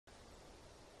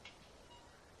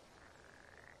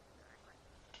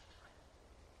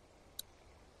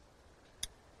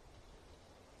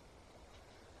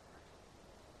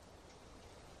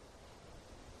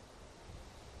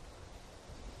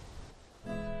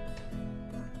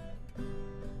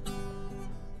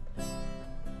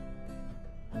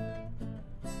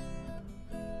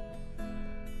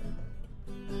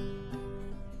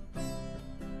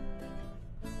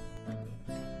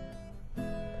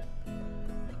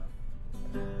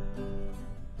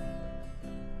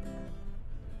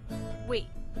Wait.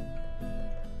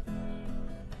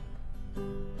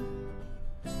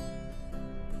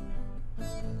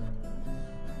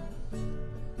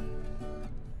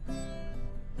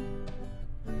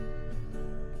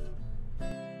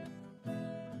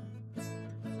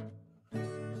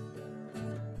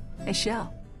 Hey,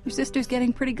 Shell, your sister's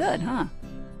getting pretty good, huh?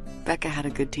 Becca had a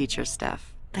good teacher,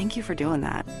 Steph. Thank you for doing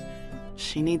that.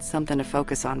 She needs something to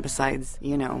focus on besides,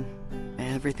 you know,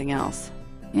 everything else.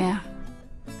 Yeah.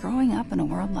 Growing up in a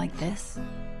world like this,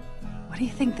 what do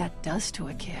you think that does to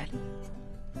a kid?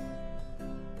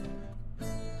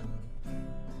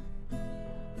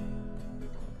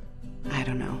 I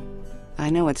don't know. I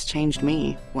know it's changed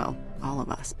me, well, all of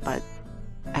us, but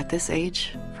at this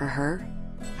age, for her,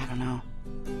 I don't know.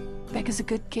 Becca's a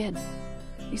good kid.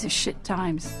 These are shit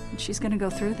times, and she's gonna go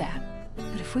through that.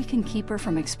 But if we can keep her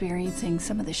from experiencing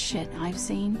some of the shit I've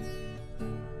seen...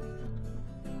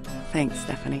 Thanks,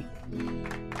 Stephanie.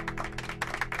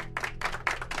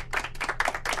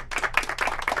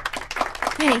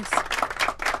 Thanks.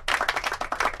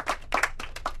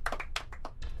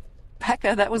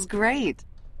 Becca, that was great.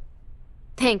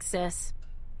 Thanks, sis.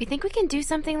 You think we can do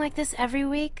something like this every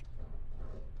week?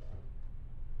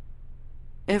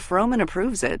 If Roman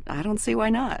approves it, I don't see why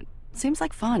not. Seems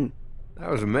like fun. That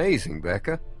was amazing,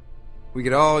 Becca. We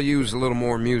could all use a little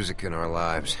more music in our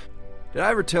lives. Did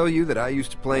I ever tell you that I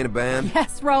used to play in a band?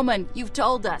 Yes, Roman, you've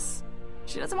told us.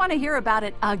 She doesn't want to hear about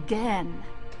it again.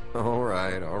 All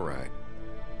right, all right.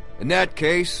 In that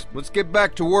case, let's get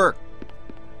back to work.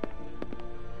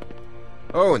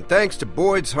 Oh, and thanks to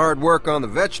Boyd's hard work on the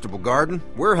vegetable garden,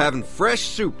 we're having fresh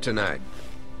soup tonight.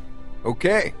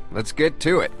 Okay, let's get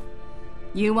to it.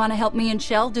 You want to help me and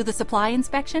Shell do the supply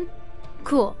inspection?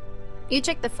 Cool. You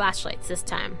check the flashlights this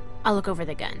time. I'll look over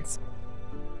the guns.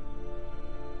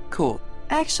 Cool.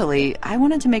 Actually, I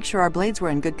wanted to make sure our blades were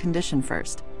in good condition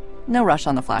first. No rush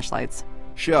on the flashlights.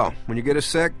 Shell, when you get a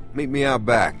sec, meet me out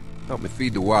back. Help me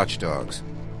feed the watchdogs.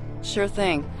 Sure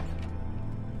thing.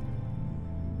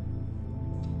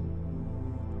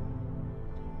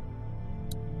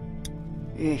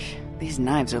 Eesh, these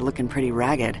knives are looking pretty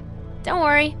ragged. Don't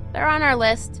worry, they're on our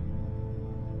list.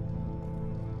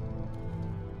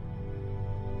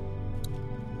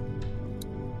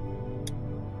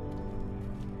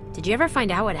 Did you ever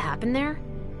find out what happened there?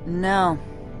 No.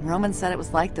 Roman said it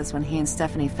was like this when he and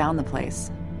Stephanie found the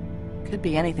place. Could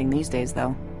be anything these days,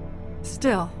 though.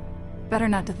 Still, better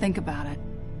not to think about it.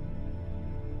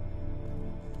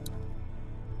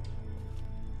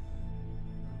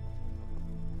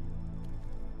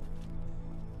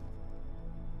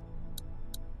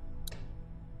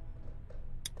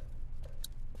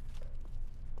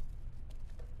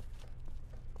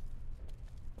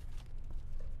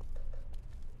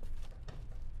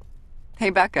 Hey,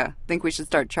 Becca, think we should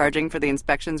start charging for the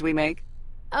inspections we make?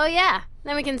 Oh yeah,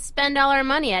 then we can spend all our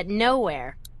money at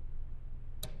nowhere.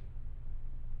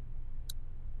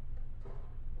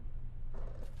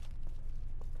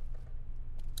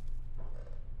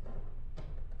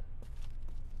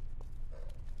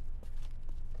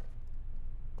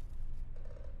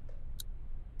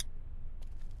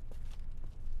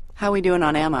 How we doing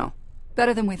on ammo?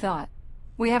 Better than we thought.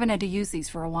 We haven't had to use these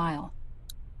for a while.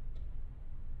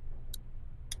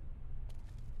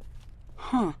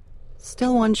 Huh.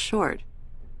 Still one short.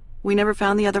 We never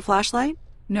found the other flashlight?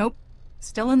 Nope.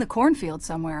 Still in the cornfield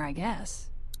somewhere, I guess.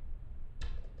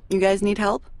 You guys need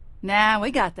help? Nah,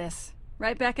 we got this.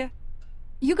 Right, Becca?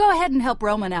 You go ahead and help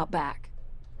Roman out back.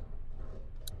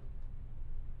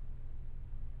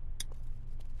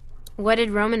 What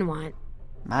did Roman want?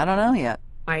 I don't know yet.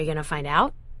 Are you gonna find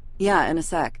out? Yeah, in a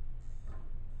sec.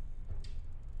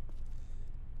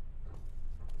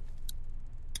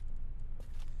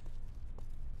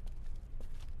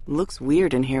 Looks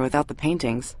weird in here without the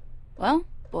paintings. Well,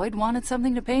 Boyd wanted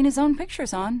something to paint his own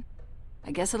pictures on.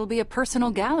 I guess it'll be a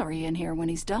personal gallery in here when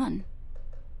he's done.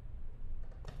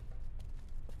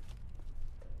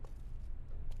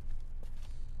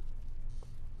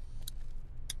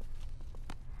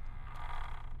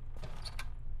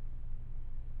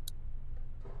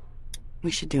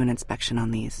 We should do an inspection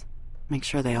on these. Make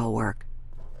sure they all work.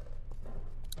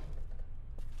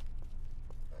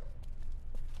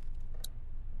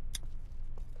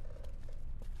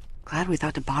 Glad we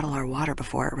thought to bottle our water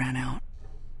before it ran out.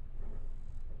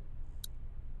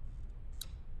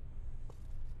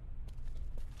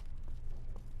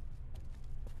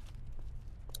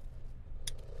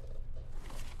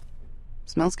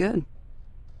 Smells good.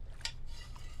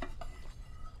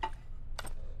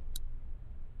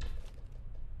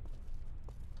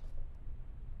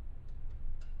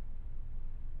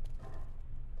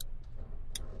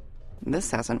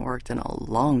 This hasn't worked in a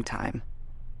long time.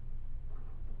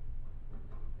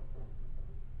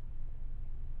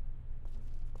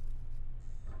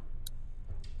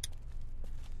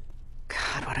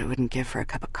 God, what I wouldn't give for a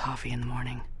cup of coffee in the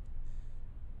morning.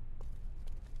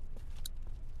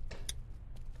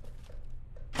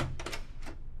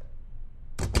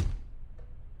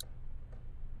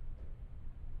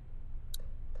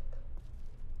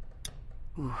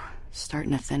 Ooh,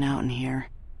 starting to thin out in here.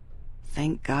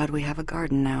 Thank God we have a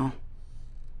garden now.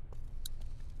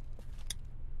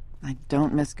 I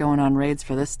don't miss going on raids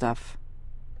for this stuff.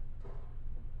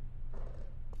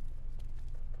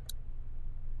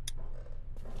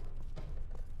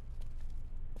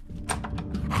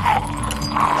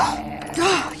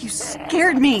 Oh, you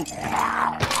scared me!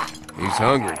 He's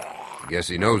hungry. Guess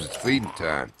he knows it's feeding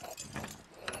time.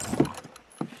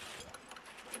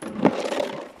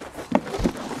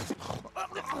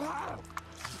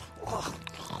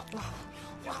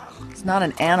 It's not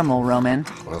an animal, Roman.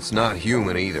 Well, it's not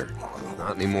human either.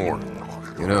 Not anymore.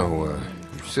 You know,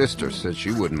 your sister said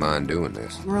she wouldn't mind doing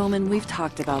this. Roman, we've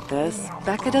talked about this.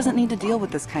 Becca doesn't need to deal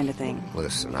with this kind of thing.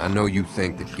 Listen, I know you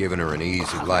think that giving her an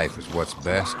easy life is what's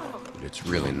best, but it's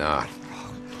really not.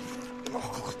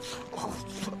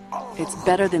 It's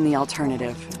better than the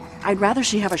alternative. I'd rather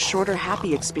she have a shorter,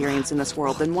 happy experience in this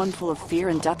world than one full of fear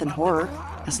and death and horror.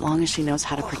 As long as she knows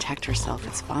how to protect herself,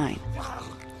 it's fine.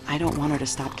 I don't want her to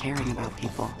stop caring about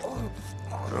people.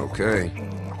 Okay.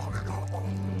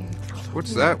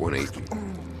 What's that one eating?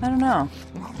 I don't know.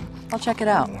 I'll check it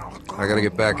out. I gotta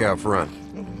get back out front.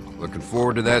 Looking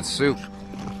forward to that soup.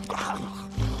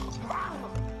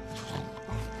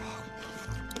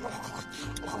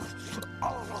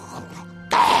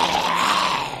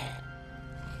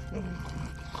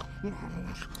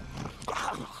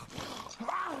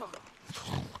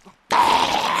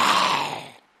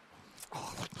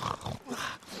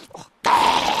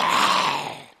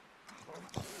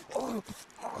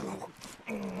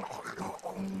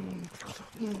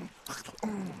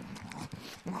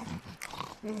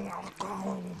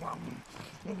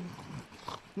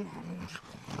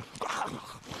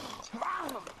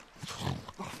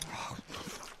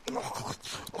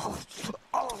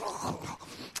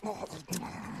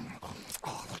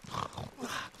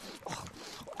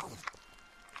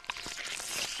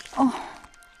 Oh,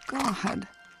 God.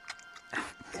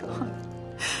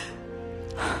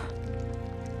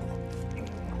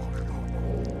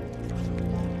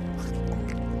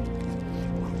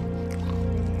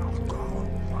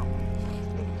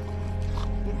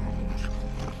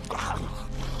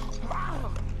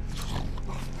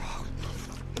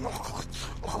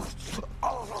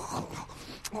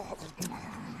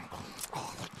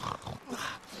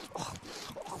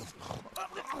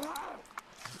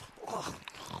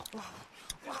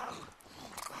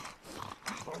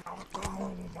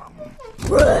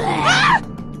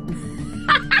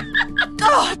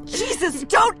 Oh, Jesus,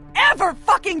 don't ever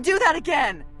fucking do that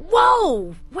again!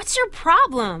 Whoa! What's your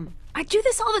problem? I do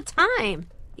this all the time.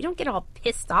 You don't get all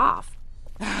pissed off.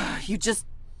 You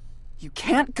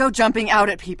can't go jumping out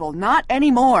at people. Not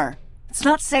anymore. It's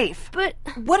not safe. But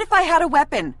What if I had a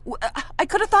weapon? I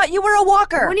could have thought you were a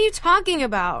walker. what are you talking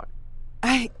about?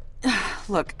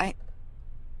 Look, I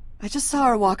just saw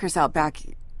our walkers out back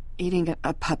eating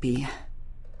a puppy.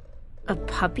 A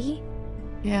puppy?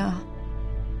 Yeah.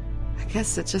 I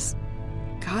guess it just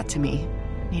got to me.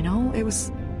 You know, it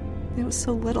was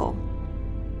so little.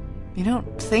 You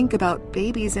don't think about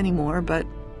babies anymore, but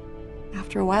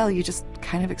after a while you just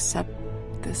kind of accept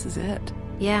this is it.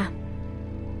 Yeah.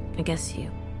 I guess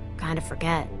you kind of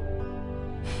forget.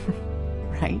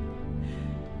 Right?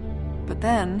 But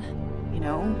then, you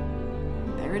know,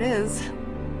 there it is.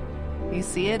 You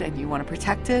see it and you want to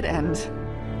protect it and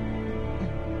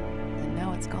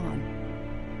now it's gone.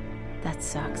 That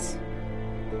sucks.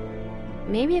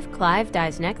 Maybe if Clive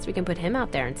dies next, we can put him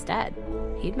out there instead.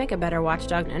 He'd make a better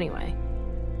watchdog anyway.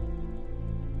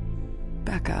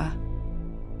 Becca.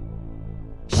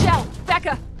 Shell!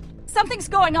 Becca! Something's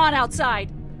going on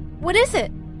outside! What is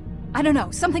it? I don't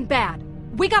know, something bad.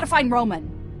 We gotta find Roman.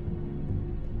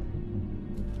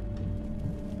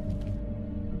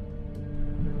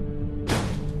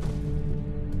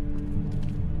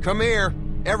 Come here,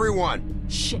 everyone.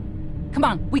 Shit. Come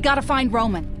on, we gotta find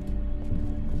Roman.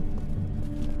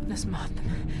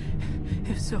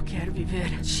 Eu só quero viver.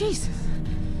 Jesus.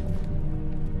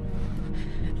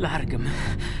 Larga-me.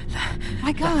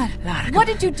 My God. Larga-me. What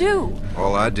did you do?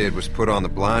 All I did was put on the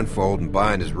blindfold and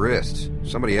bind his wrists.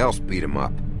 Somebody else beat him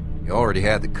up. He already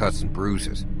had the cuts and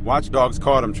bruises. Watchdogs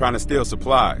caught him trying to steal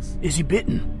supplies. Is he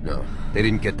bitten? No, they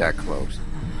didn't get that close.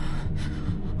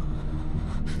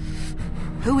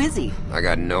 Who is he? I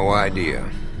got no idea.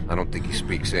 I don't think he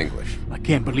speaks English. I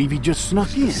can't believe he just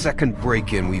snuck in. Second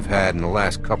break-in we've had in the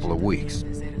last couple of weeks.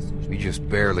 We just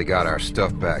barely got our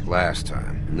stuff back last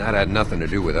time, and that had nothing to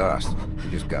do with us.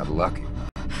 We just got lucky.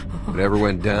 Whatever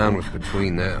went down was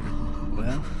between them.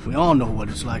 Well, we all know what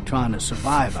it's like trying to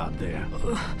survive out there.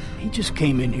 He just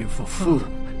came in here for food.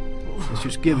 Let's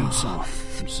just give him some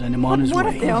and send him on his way.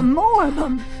 What if there are more of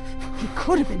them? He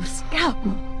could have been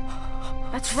scouting.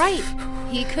 That's right.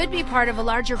 He could be part of a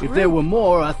larger group. If there were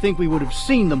more, I think we would have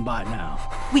seen them by now.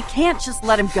 We can't just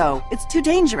let him go. It's too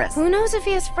dangerous. Who knows if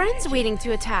he has friends waiting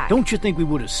to attack? Don't you think we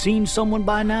would have seen someone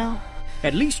by now?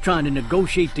 At least trying to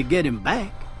negotiate to get him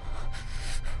back.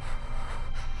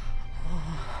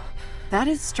 That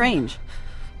is strange.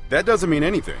 That doesn't mean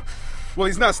anything. Well,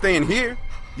 he's not staying here.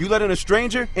 You let in a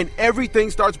stranger, and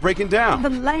everything starts breaking down. The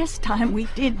last time we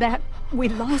did that, we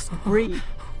lost Bree.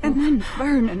 And then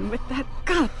Vernon with that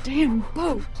goddamn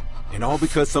boat. And all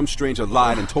because some stranger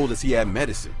lied and told us he had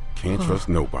medicine. Can't trust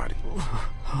nobody.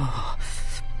 I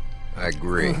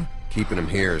agree. Keeping him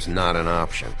here is not an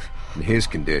option. In his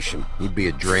condition, he'd be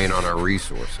a drain on our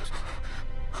resources.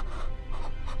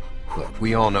 Look,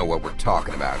 we all know what we're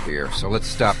talking about here, so let's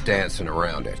stop dancing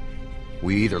around it.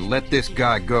 We either let this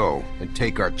guy go and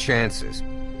take our chances,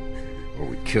 or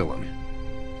we kill him.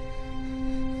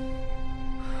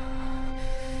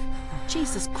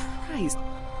 Jesus Christ.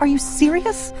 Are you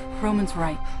serious? Roman's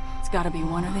right. It's gotta be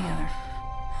one or the other.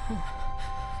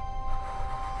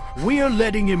 We're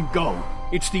letting him go.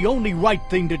 It's the only right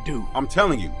thing to do. I'm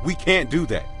telling you, we can't do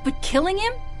that. But killing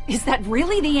him? Is that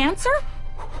really the answer?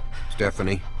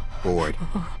 Stephanie, Boyd,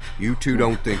 you two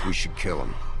don't think we should kill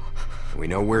him. We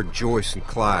know where Joyce and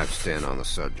Clive stand on the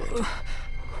subject.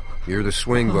 You're the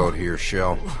swing vote here,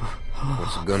 Shell.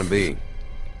 What's it gonna be?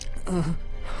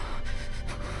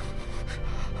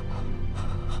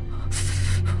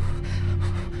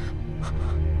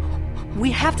 We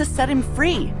have to set him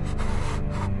free.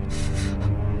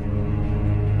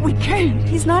 We can't.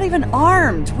 He's not even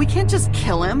armed. We can't just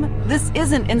kill him. This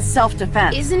isn't in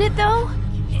self-defense. Isn't it, though?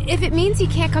 If it means he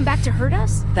can't come back to hurt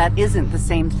us? That isn't the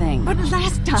same thing. But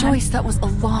last time... Joyce, that was a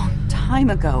long time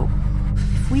ago.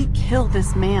 If we kill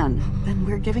this man, then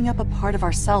we're giving up a part of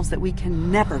ourselves that we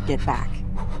can never get back.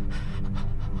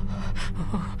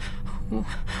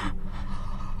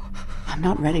 I'm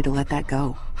not ready to let that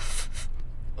go.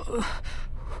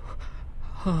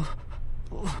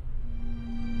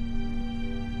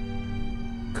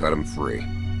 Cut him free.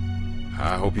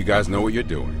 I hope you guys know what you're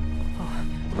doing.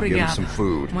 Give him some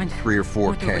food, 3 or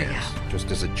 4 Muito cans, obrigado.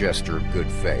 just as a gesture of good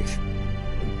faith.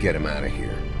 And get him out of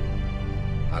here.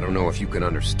 I don't know if you can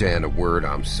understand a word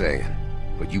I'm saying,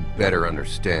 but you better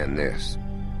understand this.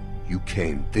 You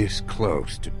came this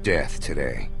close to death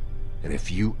today. And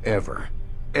if you ever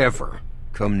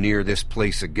come near this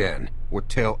place again, or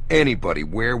tell anybody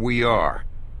where we are,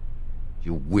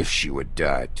 you'll wish you had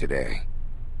died today.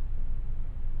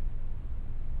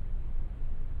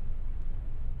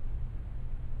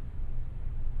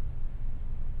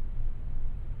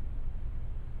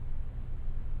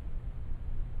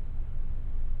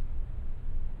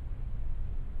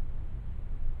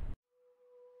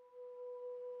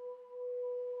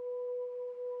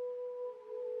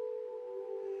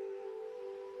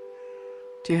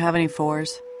 Do you have any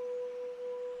 4s?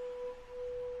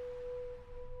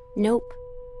 Nope.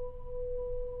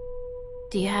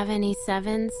 Do you have any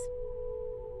 7s?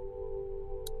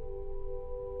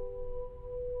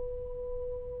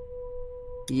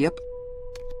 Yep.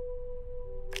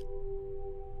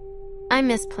 I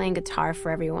miss playing guitar for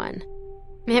everyone.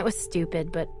 It was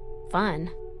stupid, but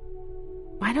fun.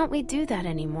 Why don't we do that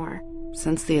anymore?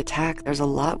 Since the attack, there's a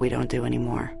lot we don't do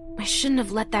anymore. I shouldn't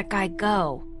have let that guy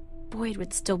go. Boyd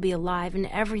would still be alive and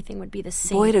everything would be the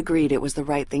same. Boyd agreed it was the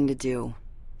right thing to do.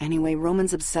 Anyway,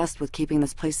 Roman's obsessed with keeping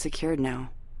this place secured now.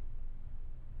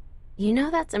 You know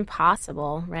that's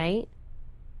impossible, right?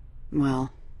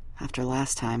 Well, after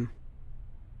last time.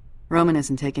 Roman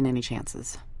isn't taking any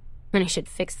chances. And he should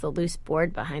fix the loose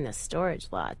board behind the storage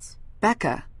lots.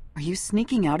 Becca, are you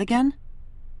sneaking out again?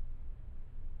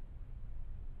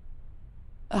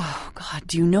 Oh, God,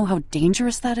 do you know how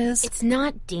dangerous that is? It's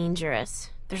not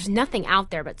dangerous. There's nothing out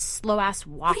there but slow-ass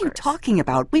walkers. What are you talking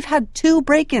about? We've had 2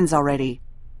 break-ins already.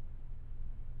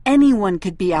 Anyone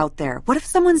could be out there. What if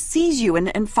someone sees you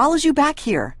and follows you back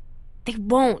here? They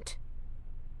won't.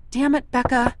 Damn it,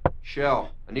 Becca.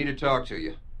 Shell, I need to talk to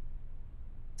you.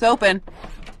 It's open.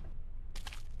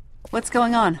 What's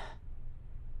going on?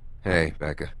 Hey,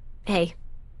 Becca. Hey,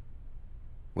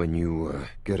 When you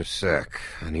get a sec,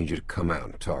 I need you to come out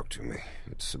and talk to me.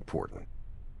 It's important.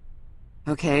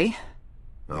 Okay.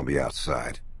 I'll be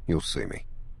outside. You'll see me.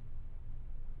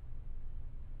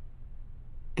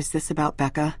 Is this about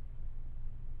Becca?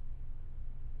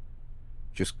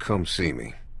 Just come see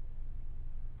me.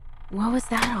 What was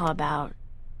that all about?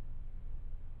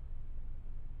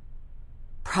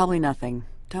 Probably nothing.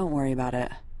 Don't worry about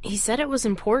it. He said it was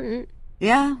important.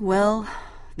 Yeah, well,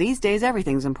 these days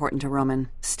everything's important to Roman.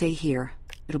 Stay here.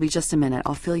 It'll be just a minute.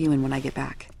 I'll fill you in when I get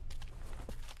back.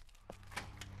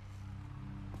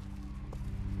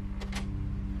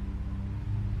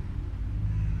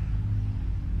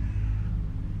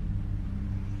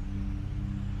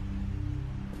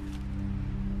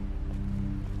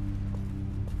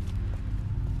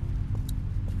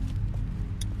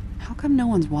 How come no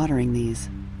one's watering these?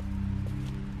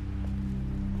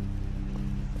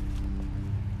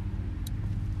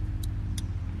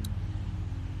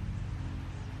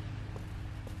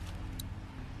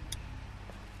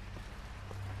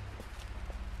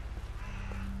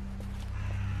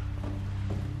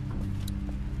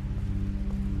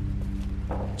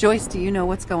 Joyce, do you know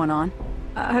what's going on?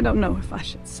 I don't know if I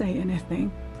should say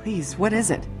anything. Please, what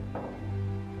is it?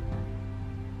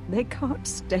 They caught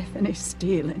Stephanie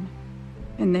stealing,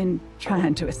 and then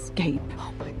trying to escape.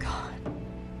 Oh my god.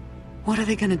 What are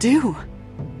they gonna do?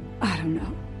 I don't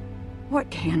know.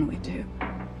 What can we do?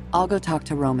 I'll go talk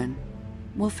to Roman.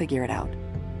 We'll figure it out.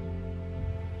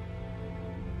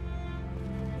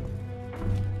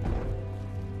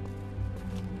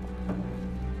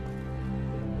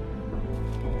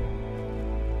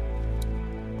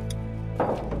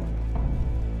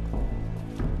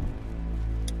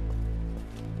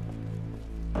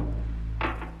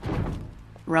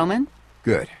 Roman?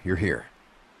 Good, you're here.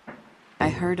 I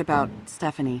heard about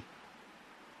Stephanie.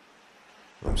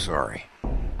 I'm sorry.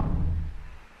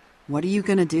 What are you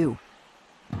gonna do?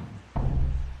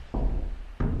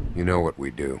 You know what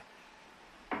we do.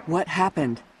 What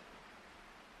happened?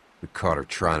 We caught her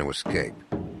trying to escape.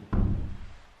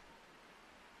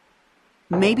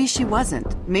 Maybe she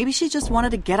wasn't. Maybe she just wanted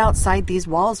to get outside these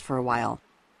walls for a while.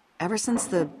 Ever since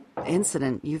the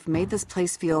incident, you've made this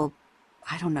place feel,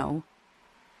 I don't know,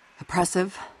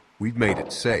 oppressive. We've made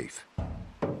it safe.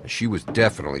 She was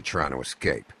definitely trying to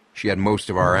escape. She had most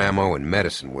of our ammo and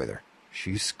medicine with her.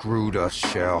 She screwed us,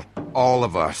 Shell. All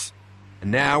of us. And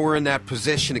now we're in that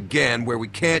position again where we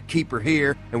can't keep her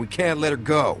here and we can't let her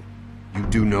go. You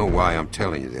do know why I'm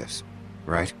telling you this,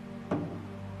 right?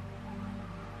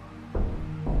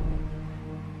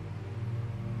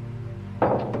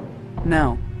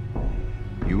 No.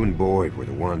 You and Boyd were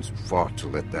the ones who fought to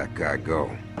let that guy go.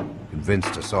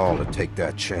 Convinced us all to take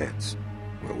that chance.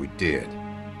 Well, we did.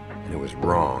 And it was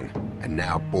wrong, and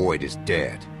now Boyd is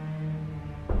dead.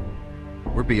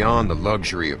 We're beyond the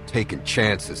luxury of taking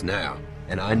chances now,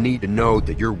 and I need to know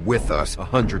that you're with us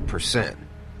 100%.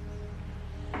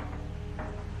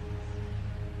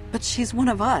 But she's one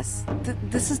of us.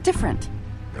 This is different.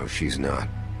 No, she's not.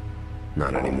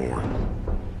 Not anymore.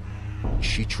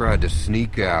 She tried to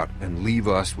sneak out and leave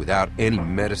us without any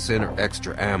medicine or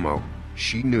extra ammo.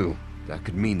 She knew that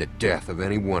could mean the death of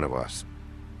any one of us.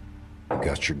 You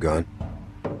got your gun?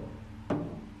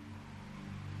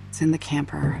 It's in the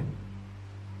camper.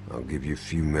 I'll give you a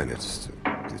few minutes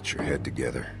to get your head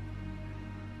together.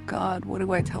 God, what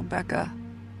do I tell Becca?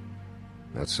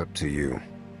 That's up to you.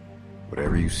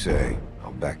 Whatever you say,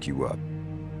 I'll back you up.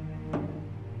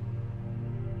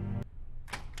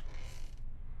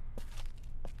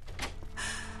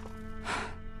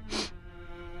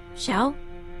 Shell?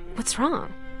 What's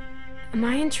wrong? Am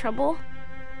I in trouble?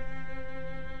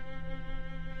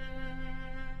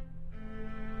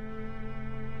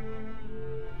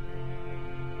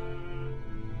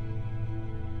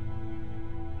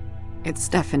 It's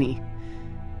Stephanie.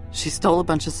 She stole a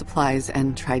bunch of supplies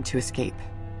and tried to escape.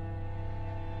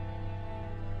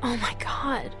 Oh my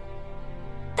god.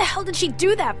 The hell did she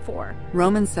do that for?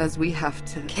 Roman says we have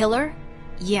to... Kill her?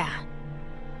 Yeah.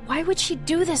 Why would she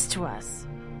do this to us?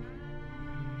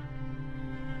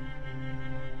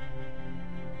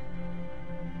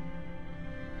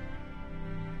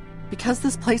 Because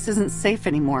this place isn't safe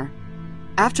anymore.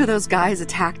 After those guys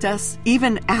attacked us,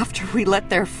 even after we let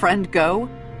their friend go,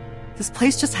 this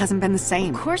place just hasn't been the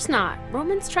same. Of course not.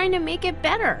 Roman's trying to make it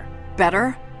better.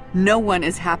 Better? No one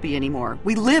is happy anymore.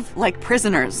 We live like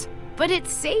prisoners. But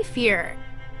it's safe here.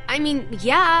 I mean,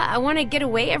 yeah, I want to get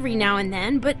away every now and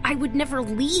then, but I would never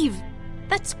leave.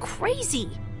 That's crazy.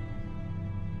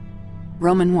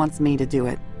 Roman wants me to do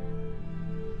it.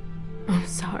 I'm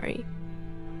sorry.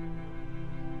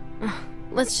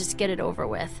 Let's just get it over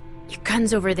with. Your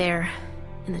gun's over there,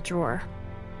 in the drawer.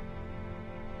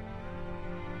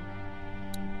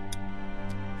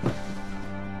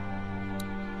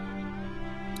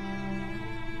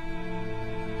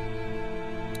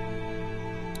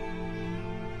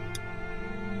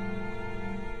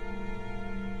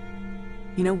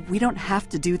 You know, we don't have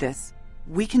to do this.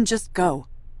 We can just go.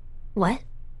 What?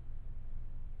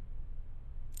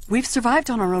 We've survived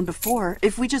on our own before.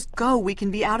 If we just go, we can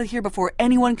be out of here before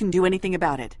anyone can do anything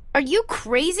about it. Are you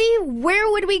crazy? Where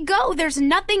would we go? There's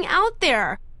nothing out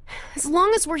there. As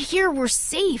long as we're here, we're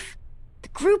safe. The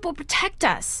group will protect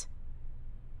us.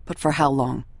 But for how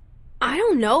long? I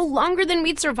don't know, longer than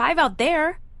we'd survive out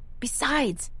there.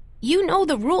 Besides, you know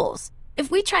the rules. If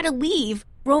we try to leave,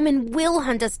 Roman will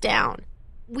hunt us down.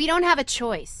 We don't have a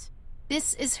choice.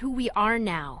 This is who we are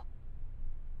now.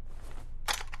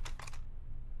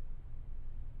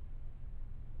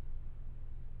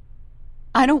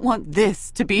 I don't want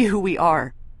this to be who we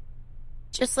are.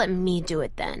 Just let me do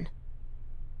it then.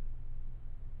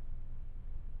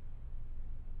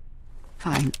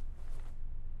 Fine.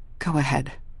 Go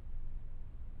ahead.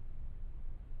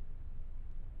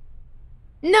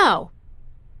 No!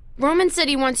 Roman said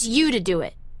he wants you to do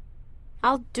it.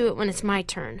 I'll do it when it's my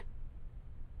turn.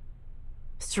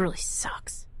 This really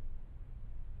sucks.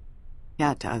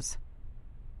 Yeah, it does.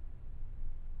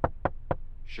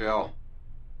 Shell,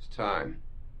 it's time.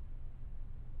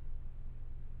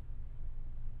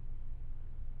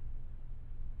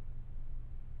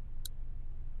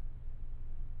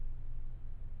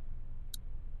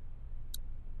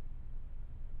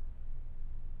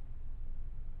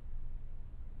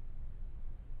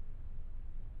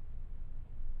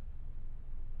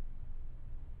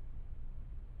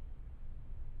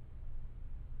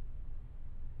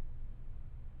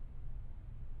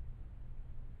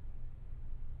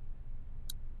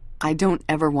 I don't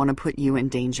ever want to put you in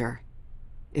danger.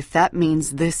 If that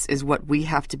means this is what we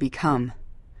have to become,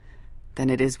 then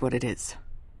it is what it is.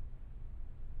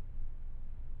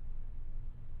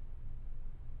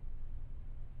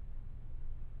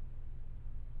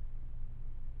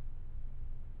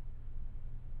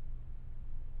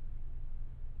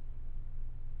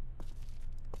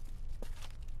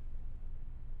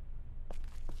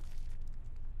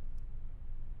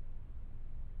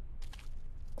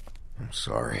 I'm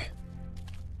sorry.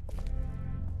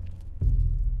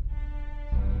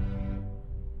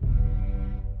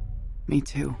 Me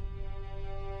too.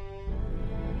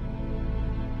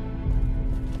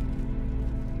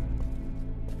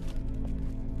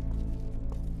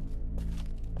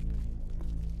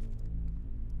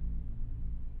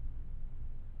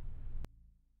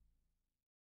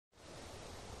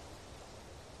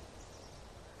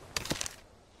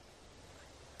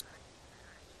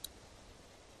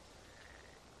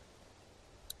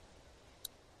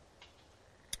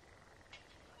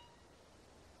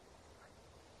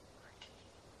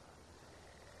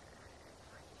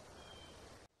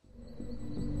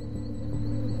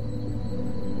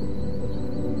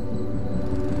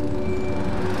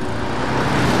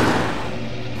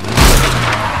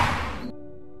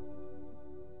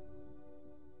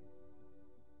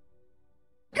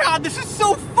 God, this is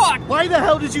so fucked! Why the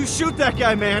hell did you shoot that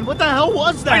guy, man? What the hell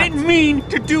was that? I didn't mean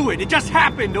to do it. It just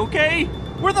happened, okay?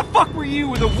 Where the fuck were you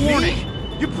with a warning?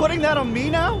 Me? You putting that on me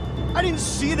now? I didn't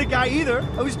see the guy either.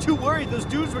 I was too worried those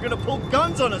dudes were gonna pull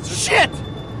guns on us. Shit!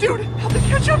 Dude, how'd they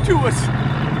catch up to us?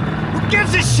 Who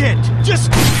gives a shit?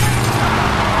 Just...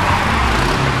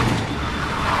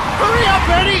 Hurry up,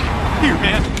 Eddie! Here,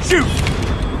 man. Shoot!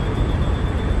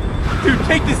 Dude,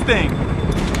 take this thing.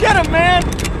 Get him, man!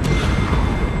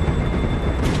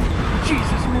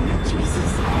 Jesus, man. Jesus.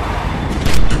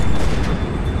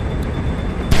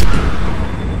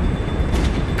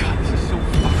 God, this is so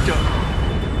fucked up.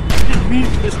 I didn't mean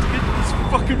for this to get this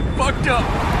fucking fucked up.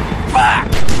 Fuck!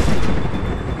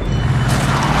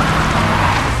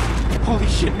 Holy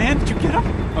shit, man. Did you get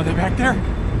them? Are they back there?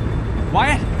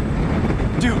 Wyatt?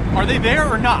 Dude, are they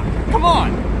there or not? Come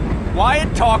on!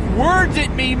 Wyatt, talk words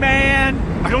at me, man!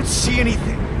 I don't see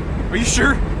anything. Are you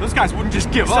sure? Those guys wouldn't just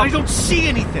give up. I don't see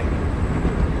anything.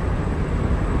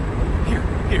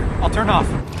 Here, I'll turn off.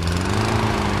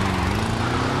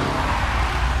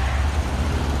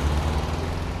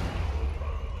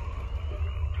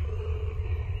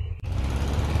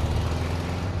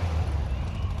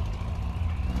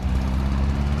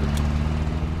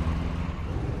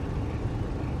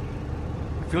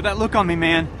 Feel that look on me,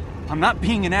 man. I'm not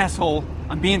being an asshole.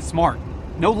 I'm being smart.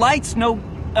 No lights, no,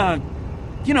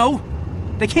 you know,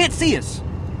 they can't see us.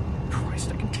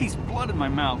 Christ, I can taste blood in my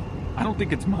mouth. I don't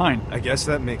think it's mine. I guess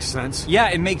that makes sense. Yeah,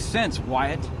 it makes sense,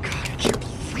 Wyatt. God, I can't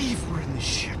believe we're in this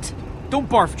shit. Don't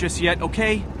barf just yet,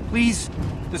 okay? Please?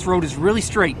 This road is really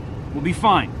straight. We'll be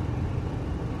fine.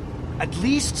 At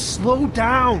least slow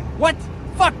down. What?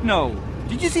 Fuck no.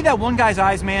 Did you see that one guy's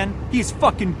eyes, man? He is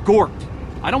fucking gorked.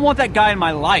 I don't want that guy in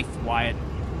my life, Wyatt.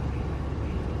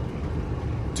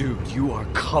 Dude, you are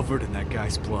covered in that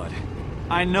guy's blood.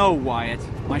 I know, Wyatt.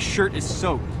 My shirt is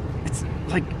soaked. It's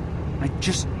like,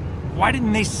 why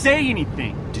didn't they say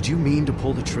anything? Did you mean to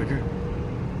pull the trigger?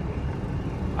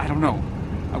 I don't know.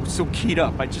 I was so keyed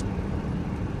up, Damn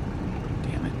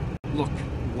it. Look,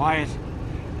 Wyatt,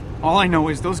 all I know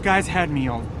is those guys had me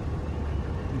all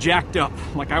jacked up,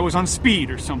 like I was on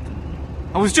speed or something.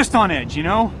 I was just on edge, you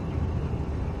know?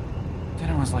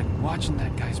 Then I was like watching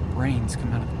that guy's brains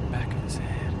come out of the back of his head.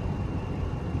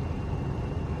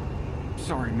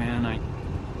 Sorry, man,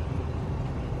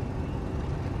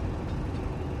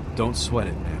 Don't sweat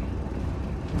it, man.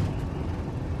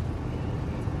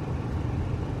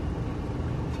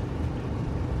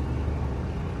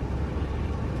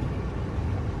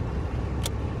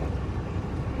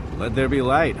 Let there be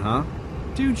light, huh?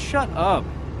 Dude, shut up.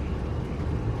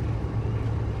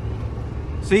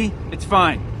 See? It's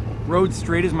fine. Road's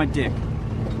straight as my dick.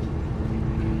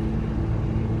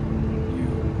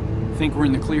 You think we're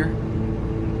in the clear?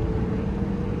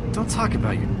 Don't talk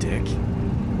about your dick.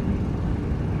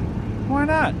 Why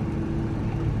not?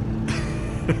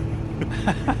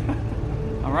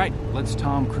 All right, let's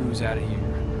Tom Cruise out of here.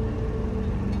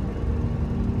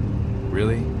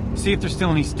 Really? See if there's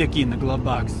still any sticky in the glove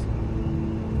box.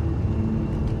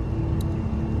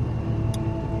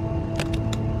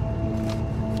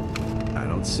 I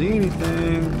don't see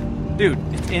anything. Dude,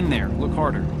 it's in there. Look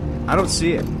harder. I don't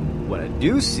see it. What I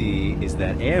do see is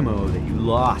that ammo that you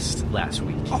lost last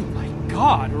week. Oh my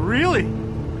god, really?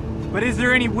 But is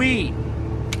there any weed?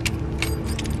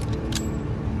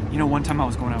 You know, one time I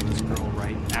was going out with this girl,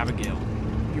 right? Abigail.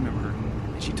 You remember her?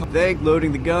 And she told... Think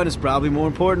loading the gun is probably more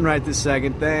important right this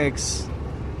second, thanks.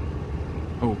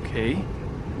 Okay.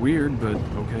 Weird, but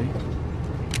okay.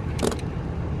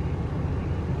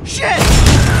 Shit!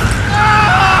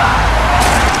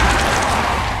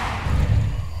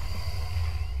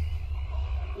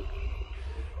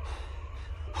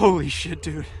 Holy shit,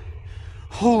 dude.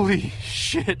 Holy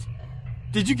shit.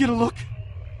 Did you get a look?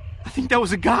 I think that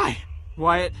was a guy.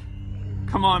 Wyatt,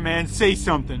 come on, man, say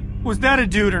something. Was that a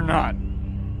dude or not?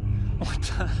 What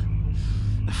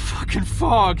the fucking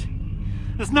fog.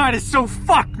 This night is so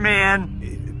fucked, man.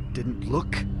 It didn't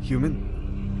look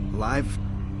human, alive,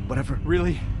 whatever.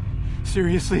 Really?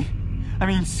 Seriously? I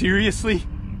mean, seriously?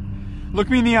 Look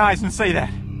me in the eyes and say that.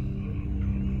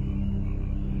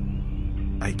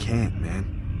 I can't,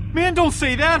 man. Man, don't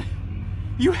say that!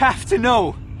 You have to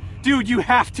know! Dude, you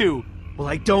have to! Well,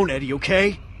 I don't, Eddie,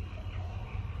 okay?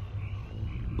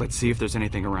 Let's see if there's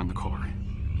anything around the car.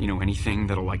 You know, anything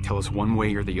that'll, like, tell us one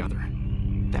way or the other.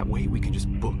 That way we can just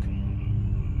book.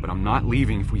 But I'm not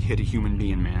leaving if we hit a human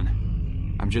being,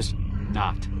 man. I'm just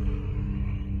not.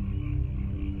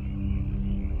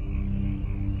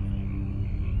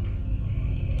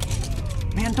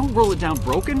 Man, don't roll it down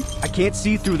broken. I can't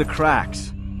see through the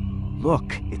cracks.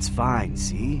 Look, it's fine,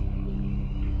 see?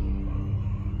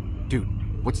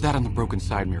 Dude, what's that on the broken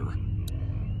side mirror?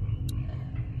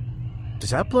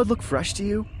 Does that blood look fresh to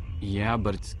you? Yeah,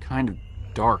 but it's kind of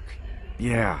dark.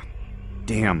 Yeah.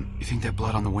 Damn. You think that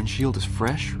blood on the windshield is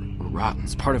fresh or rotten?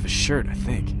 It's part of a shirt, I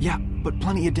think. Yeah, but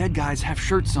plenty of dead guys have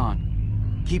shirts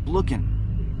on. Keep looking.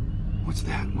 What's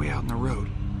that way out in the road?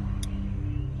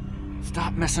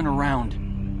 Stop messing around.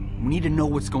 We need to know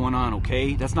what's going on,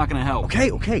 okay? That's not gonna help. Okay,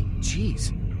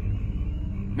 jeez.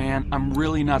 Man, I'm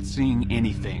really not seeing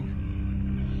anything.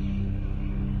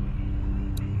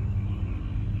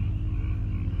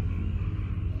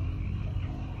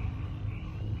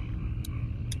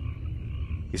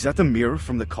 Is that the mirror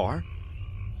from the car?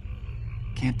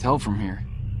 Can't tell from here.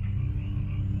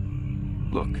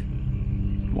 Look,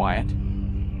 Wyatt.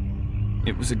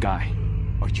 It was a guy.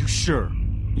 Are you sure?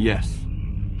 Yes.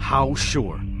 How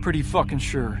sure? Pretty fucking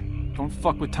sure. Don't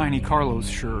fuck with Tiny Carlos,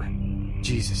 sure.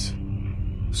 Jesus.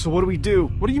 So what do we do?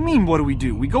 What do you mean, what do we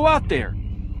do? We go out there.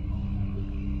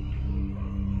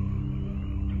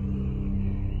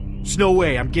 There's no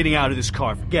way I'm getting out of this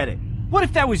car. Forget it. What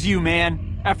if that was you,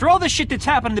 man? After all this shit that's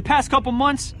happened in the past couple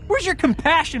months, where's your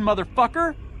compassion,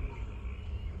 motherfucker?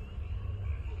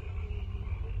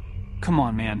 Come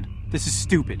on, man. This is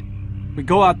stupid. We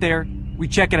go out there, we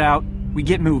check it out, we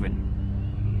get moving.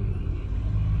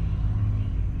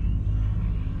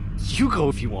 You go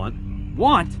if you want.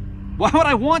 Want? Why would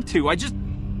I want to?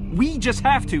 We just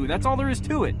have to. That's all there is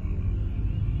to it.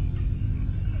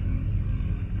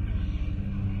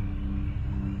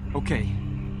 Okay.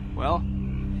 Well.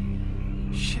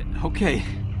 Shit. Okay.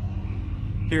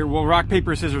 Here, we'll rock,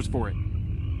 paper, scissors for it.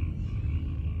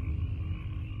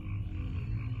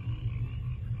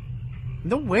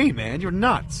 No way, man. You're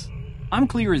nuts. I'm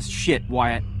clear as shit,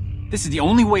 Wyatt. This is the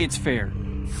only way it's fair.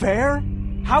 Fair?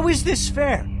 How is this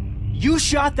fair? You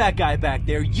shot that guy back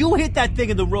there. You hit that thing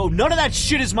in the road. None of that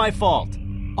shit is my fault.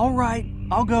 All right,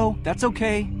 I'll go. That's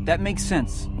okay. That makes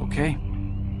sense, okay?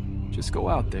 Just go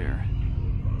out there.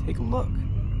 Take a look.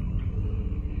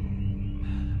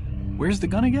 Where's the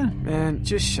gun again? Man,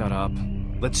 just shut up.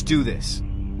 Let's do this.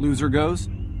 Loser goes?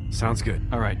 Sounds good.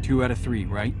 All right, 2 out of 3,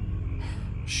 right?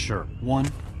 Sure. 1,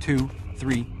 2,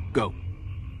 3, go.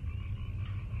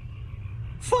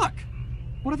 Fuck!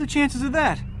 What are the chances of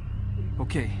that?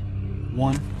 Okay.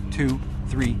 1, 2,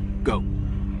 3, go.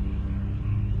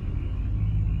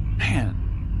 Man.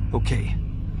 Okay.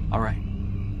 All right.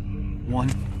 1,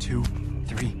 2,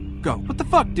 3, go. What the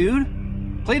fuck,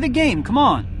 dude? Play the game, come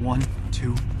on. 1,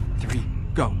 2, 3,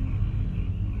 go.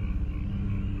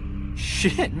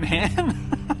 Shit, man.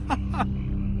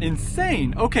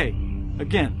 Insane. Okay.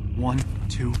 Again. 1,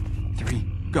 2, 3,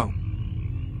 go.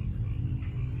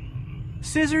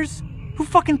 Scissors? Who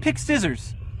fucking picked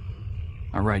scissors?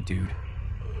 All right, dude.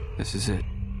 This is it.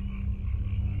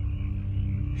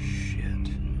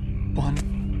 Shit.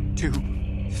 1, 2,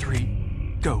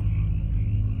 3, go.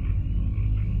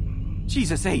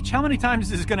 Jesus H, how many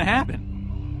times is this gonna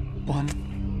happen?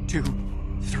 1, 2,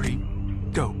 3,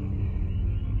 go.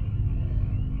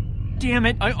 Damn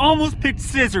it, I almost picked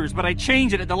scissors, but I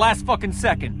changed it at the last fucking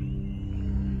second.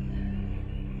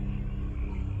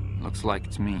 Looks like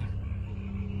it's me.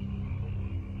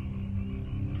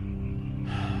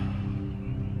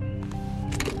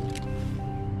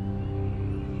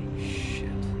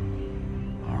 Shit.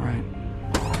 All right.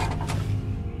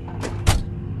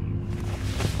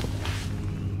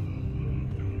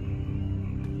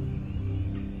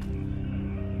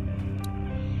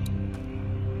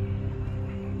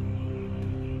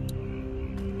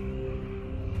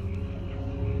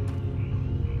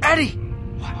 Eddie!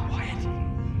 Wyatt.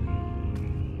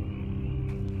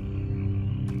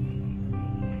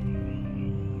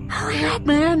 Hurry up,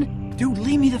 man! Dude,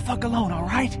 leave me the fuck alone, all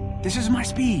right? This is my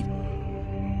speed.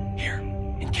 Here,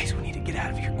 in case we need to get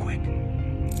out of here quick.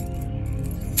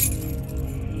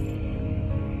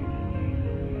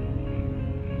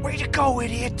 Way to go,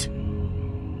 idiot!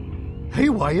 Hey,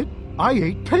 Wyatt, I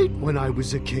ate paint when I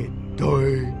was a kid.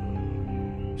 Die.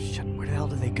 Shit, where the hell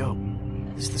did they go?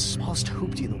 This is the smallest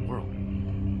hoopty in the world.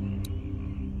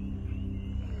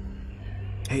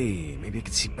 Hey, maybe I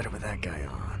can see better with that guy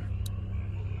on.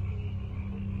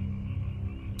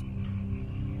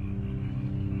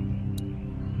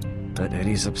 But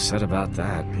Eddie's upset about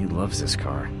that. He loves this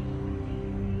car.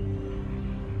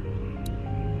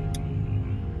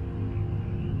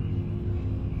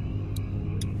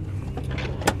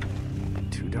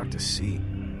 Too dark to see.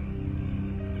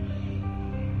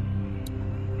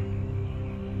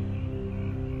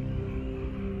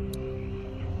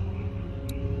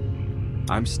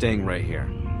 I'm staying right here.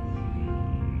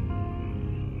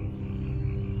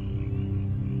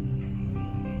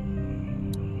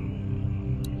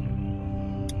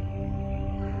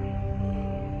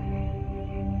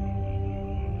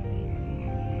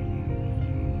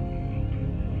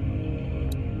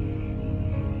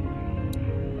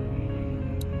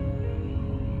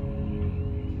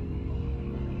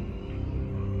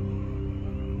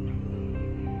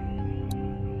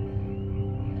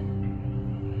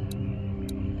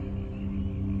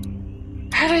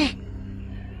 Eddie!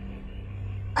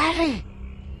 Eddie!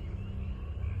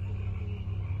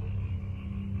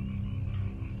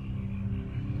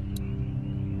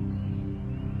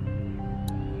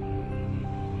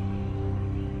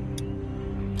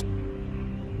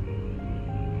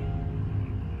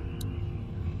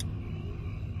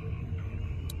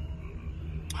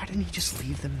 Why didn't he just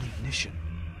leave them in the ignition?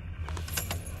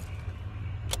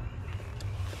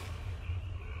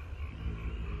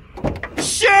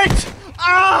 Shit!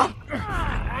 Ah!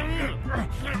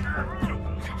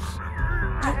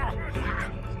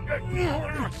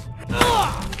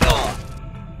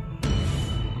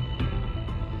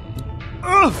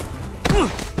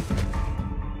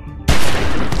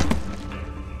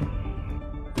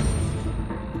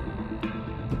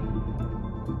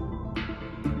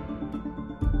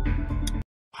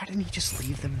 Why didn't he just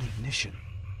leave them in the ignition?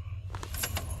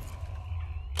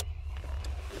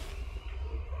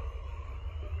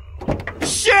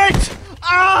 Shit!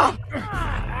 Ah!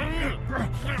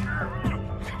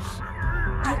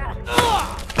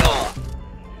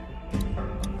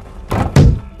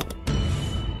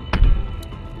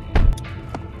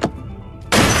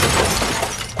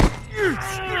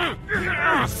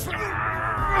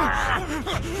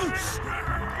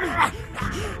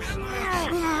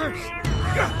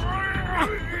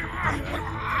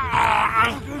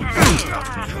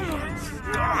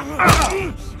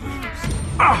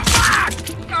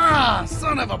 Ah,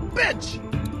 son of a bitch!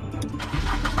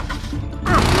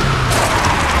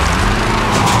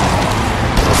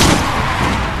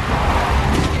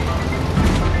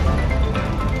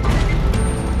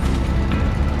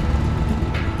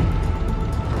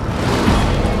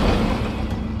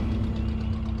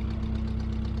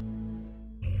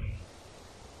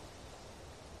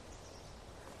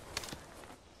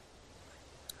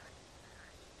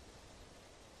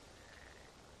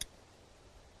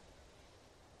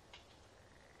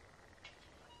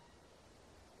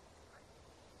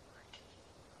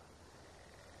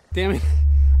 Damn it.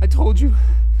 I told you.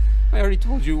 I already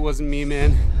told you it wasn't me,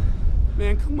 man.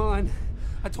 Man, come on.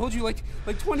 I told you like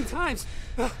 20 times.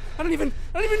 I don't even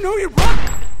know your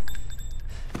brother.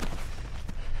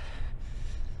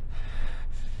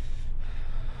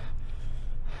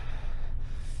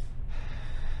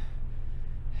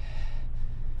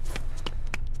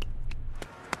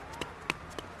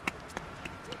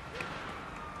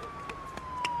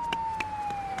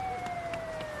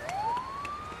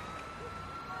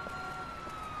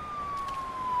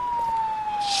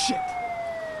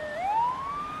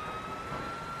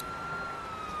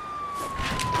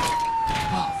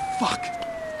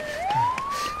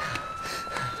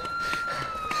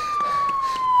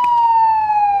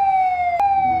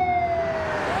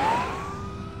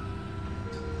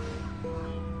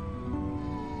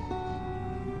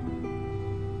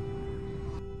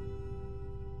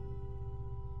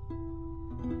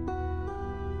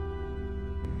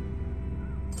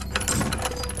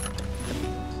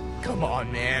 Come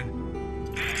on, man.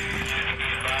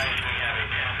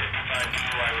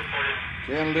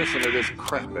 Can't listen to this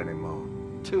crap anymore.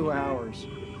 2 hours.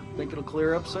 Think it'll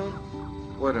clear up soon?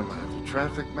 What am I, the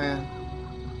traffic man?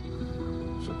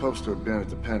 Supposed to have been at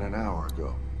the pen an hour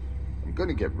ago. I'm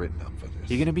gonna get written up for this.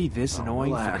 You're gonna be this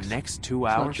annoying for the next 2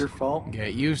 hours? It's not your fault.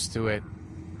 Get used to it.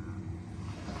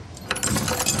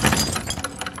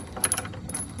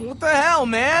 What the hell,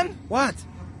 man? What?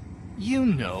 You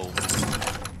know.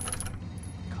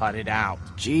 Cut it out.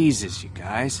 Jesus, you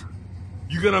guys.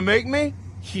 You gonna make me?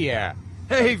 Yeah.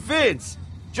 Hey, Vince!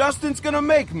 Justin's gonna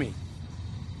make me.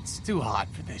 It's too hot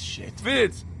for this shit.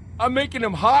 Vince, I'm making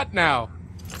him hot now.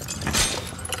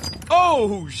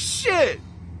 Oh, shit!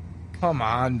 Come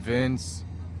on, Vince.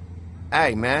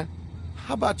 Hey, man.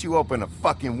 How about you open a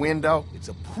fucking window? It's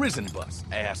a prison bus,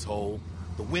 asshole.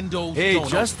 The windows Hey, don't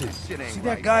Justin, open. see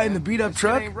that guy in the beat-up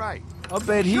truck? Ain't right. I'll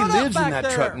bet he lives in that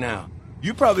truck now.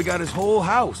 You probably got his whole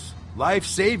house. Life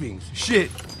savings.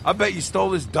 Shit, I bet you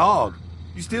stole his dog.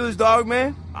 You steal his dog,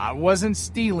 man? I wasn't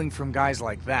stealing from guys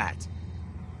like that.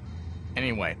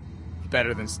 Anyway,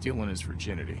 better than stealing his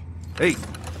virginity. Hey,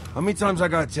 how many times I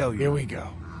gotta tell you? Here we go.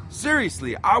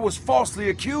 Seriously, I was falsely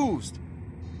accused.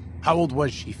 How old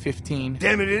was she, 15?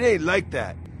 Damn it, it ain't like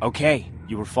that. Okay,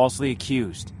 you were falsely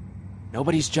accused.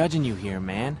 Nobody's judging you here,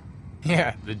 man.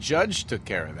 Yeah, the judge took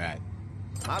care of that.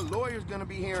 My lawyer's gonna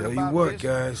be hearing Tell you about what, this.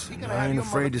 guys, He gonna I have ain't your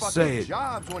afraid to motherfucking say it.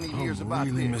 jobs when he hears I'm about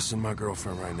really this. missing my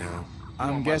girlfriend right now.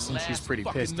 I'm guessing she's pretty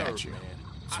pissed at you.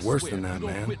 It's worse than that,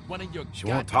 man. She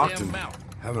won't talk to me.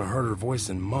 Haven't heard her voice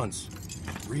in months.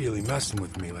 Really messing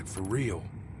with me, like for real.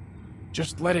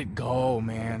 Just let it go,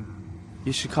 man.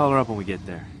 You should call her up when we get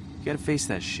there. You gotta face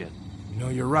that shit. You know,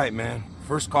 you're right, man.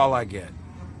 First call I get.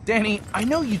 Danny, I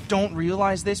know you don't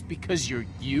realize this because you're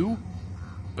you,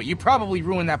 but you probably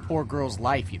ruined that poor girl's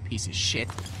life, you piece of shit.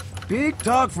 Big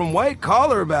talk from White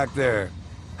Collar back there.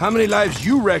 How many lives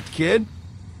you wrecked, kid?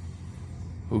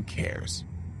 Who cares?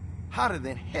 Hotter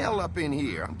than hell up in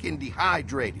here. I'm getting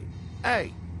dehydrated.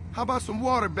 Hey, how about some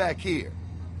water back here?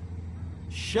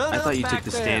 Shut up. I thought you back took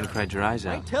the there. stand and cried your eyes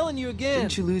out. I'm telling you again.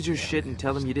 Didn't you lose your shit and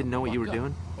tell them you didn't know what you were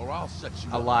doing? Or I'll set you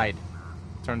I lied.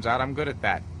 Turns out I'm good at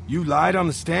that. You lied on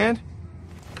the stand?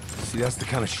 See, that's the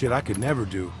kind of shit I could never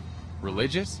do.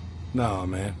 Religious? No,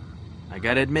 man. I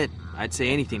gotta admit, I'd say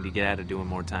anything to get out of doing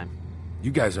more time.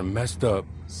 You guys are messed up.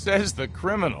 Says the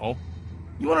criminal.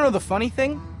 You wanna know the funny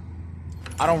thing?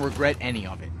 I don't regret any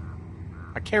of it.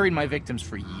 I carried my victims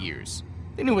for years.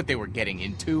 They knew what they were getting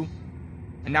into.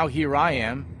 And now here I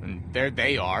am, and there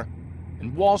they are.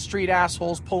 And Wall Street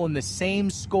assholes pulling the same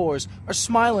scores are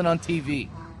smiling on TV.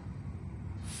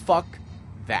 Fuck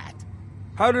that.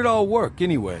 How'd it all work,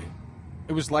 anyway?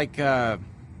 It was like, a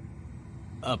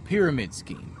pyramid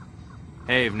scheme.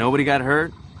 Hey, if nobody got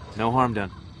hurt, no harm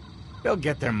done. They'll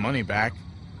get their money back.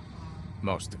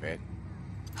 Most of it.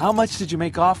 How much did you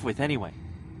make off with, anyway?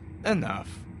 Enough.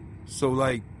 So,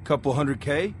 like, couple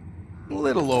 $100K? A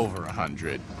little over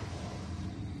 100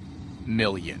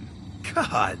 million.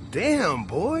 God damn,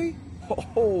 boy.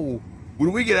 Oh,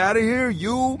 when we get out of here,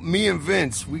 you, me, and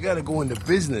Vince, we gotta go into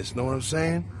business, know what I'm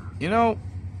saying? You know,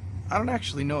 I don't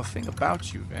actually know a thing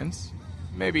about you, Vince.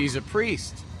 Maybe he's a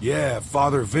priest. Yeah,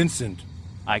 Father Vincent.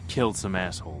 I killed some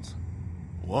assholes.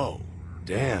 Whoa.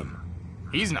 Damn.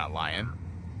 He's not lying.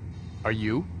 Are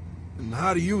you? And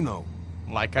how do you know?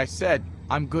 Like I said,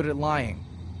 I'm good at lying.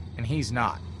 And he's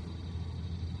not.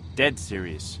 Dead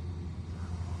serious.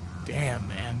 Damn,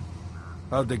 man.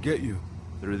 How'd they get you?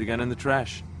 Threw the gun in the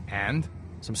trash. And?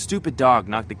 Some stupid dog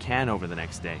knocked the can over the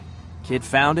next day. Kid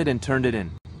found it and turned it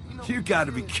in. You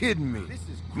gotta be kidding me.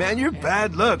 Man, you're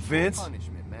bad luck, Vince.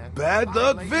 Bad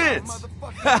luck, Vince.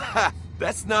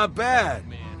 That's not bad.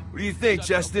 What do you think,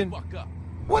 Justin?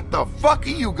 What the fuck are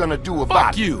you gonna do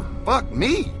about it? Fuck you. Fuck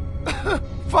me?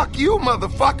 Fuck you,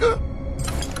 motherfucker.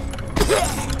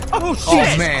 Oh,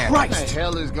 shit! Man. What the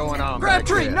hell is going on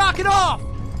Crabtree, knock it off!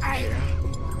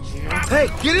 Hey,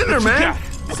 get in there, man.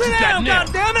 Sit down,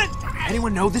 goddammit!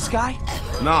 Anyone know this guy?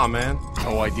 Nah, man.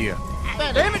 No idea.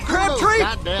 Damn it, Crabtree!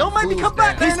 Don't make me come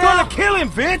back there He's now! gonna kill him,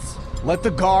 Vince! Let the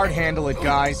guard handle it,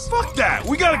 guys. Fuck that!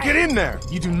 We gotta get in there!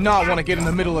 You do not want to get in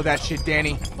the middle of that shit,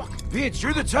 Danny. Vince,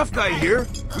 you're the tough guy here.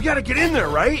 We gotta get in there,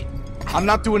 right? I'm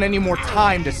not doing any more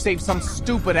time to save some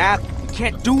stupid athlete. You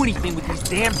can't do anything with these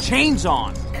damn chains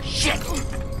on. Shit!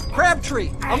 Crabtree,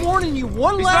 I'm warning you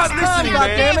one He's last not time, listening,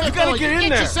 man. goddammit! You gotta get in Get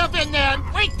there. yourself in there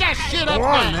and wake that shit up, Come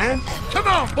on, man. Come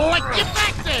on, boy, get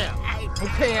back there!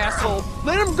 Okay, asshole,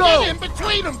 let him Get go! in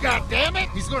between them,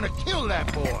 goddammit! He's gonna kill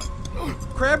that boy.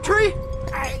 Crabtree?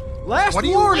 Last What do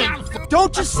you warning! want?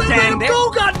 Don't just let Stand him there.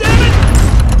 go, goddammit!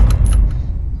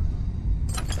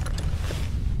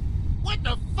 What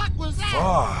the fuck was that?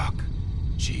 Fuck.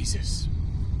 Jesus.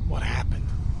 What happened?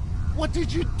 What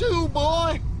did you do,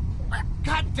 boy?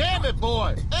 God damn it,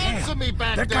 boy! Answer me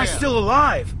back That there! guy's still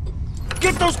alive.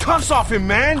 Get those cuffs off him,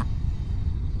 man!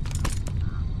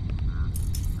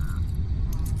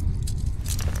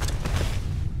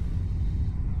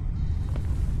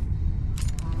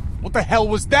 What the hell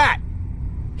was that?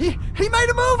 He made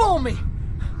a move on me!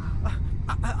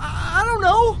 I don't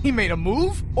know! He made a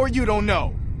move, or you don't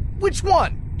know? Which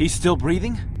one? He's still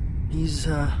breathing? He's,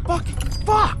 Fuck!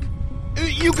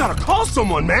 You gotta call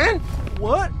someone, man!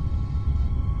 What?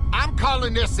 I'm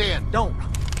calling this in. Don't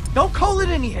call it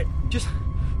in yet.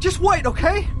 Just wait,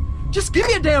 okay? Just give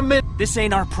me a damn minute. This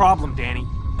ain't our problem, Danny.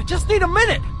 I just need a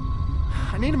minute.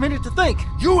 I need a minute to think.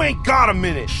 You ain't got a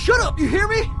minute! Shut up, you hear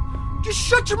me? Just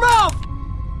shut your mouth!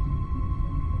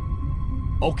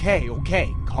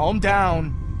 Okay. Calm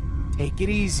down. Take it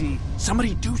easy.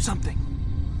 Somebody do something.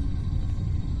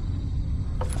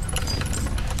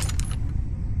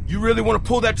 You really want to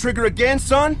pull that trigger again,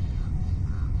 son?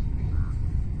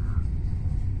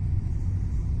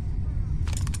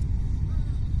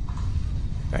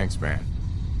 Thanks, man.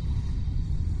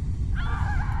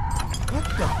 What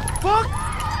the fuck?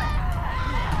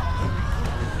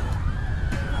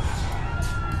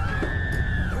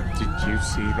 Did you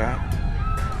see that?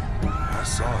 I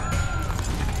saw it.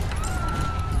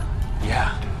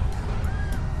 Yeah.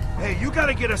 Hey, you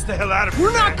gotta get us the hell out of here.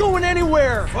 We're not going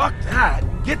anywhere! Fuck that.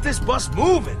 Get this bus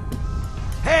moving.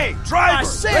 Hey, driver, I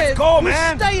said let's go, we're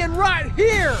man. staying right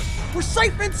here! We're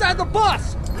safe inside the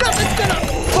bus! Nothing's gonna...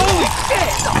 Holy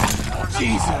shit!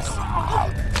 Jesus.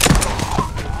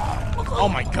 Oh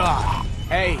my God.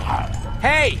 Hey,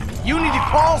 you need to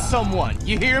call someone.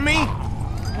 You hear me?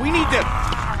 We need to...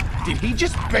 Did he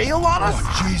just bail on us?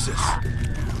 Oh, Jesus.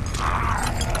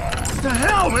 What the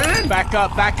hell, man? Back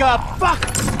up. Fuck!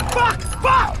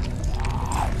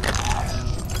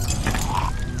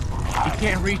 He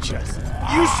can't reach us.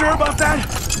 You sure about that?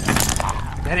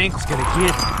 That ankle's gonna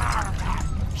get.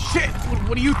 Shit,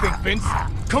 what do you think, Vince?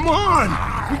 Come on!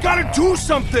 We gotta do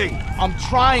something! I'm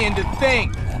trying to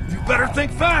think. You better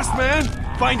think fast, man!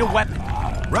 Find a weapon.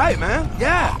 Right, man?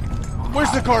 Yeah.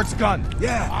 Where's the guard's gun?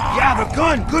 Yeah, the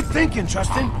gun! Good thinking,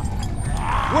 Justin.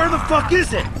 Where the fuck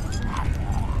is it?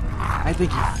 I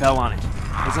think he fell on it.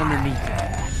 It's underneath it.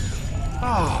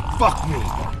 Oh, fuck me.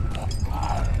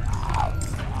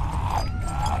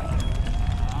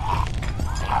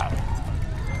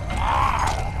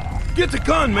 Get the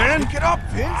gun, man! Pick it up,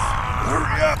 Vince.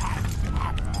 Hurry up!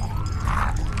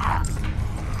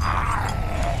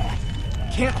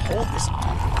 Can't hold this.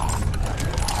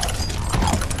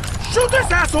 Shoot this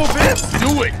asshole, Vince!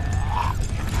 Do it.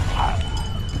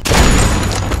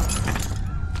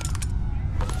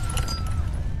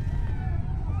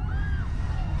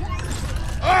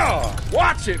 Oh,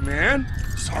 watch it, man!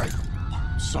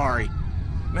 Sorry.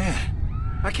 Man,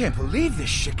 I can't believe this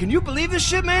shit. Can you believe this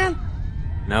shit, man?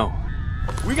 No.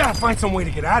 We gotta find some way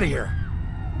to get out of here.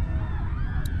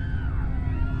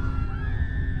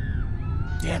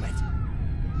 Damn it.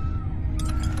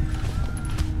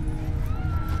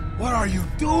 What are you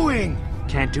doing?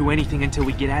 Can't do anything until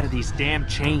we get out of these damn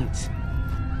chains.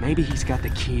 Maybe he's got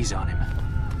the keys on him.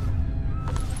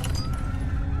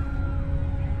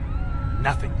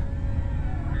 Nothing.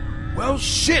 Well,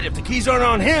 shit, if the keys aren't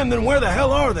on him, then where the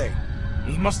hell are they?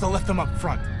 He must have left them up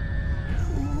front.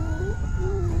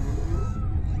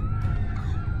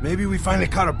 Maybe we finally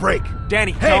caught a break.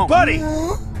 Danny, hey, don't. buddy!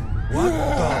 What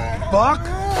the fuck?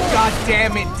 God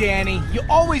damn it, Danny. You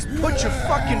always put your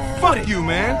fucking foot in. Fuck you,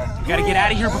 man. We gotta get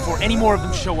out of here before any more of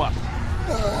them show up.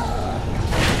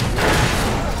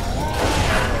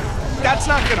 That's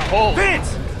not gonna hold.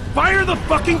 Vince! Fire the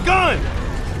fucking gun!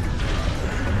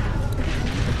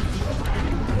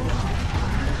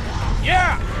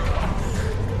 Yeah!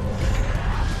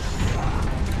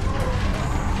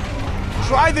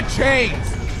 Try the chains.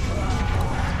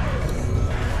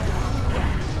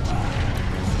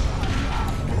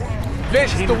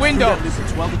 Vince, the window.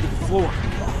 It's welded to the floor.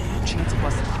 No chance of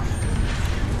busting.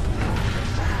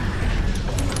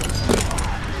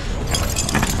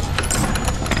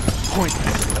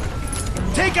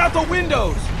 Pointless. Take out the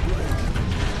windows!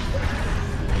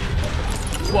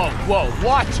 Whoa,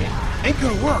 watch it. Ain't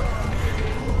gonna work.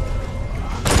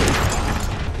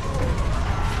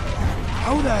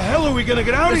 How the hell are we gonna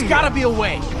get out of here? There's gotta be a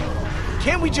way.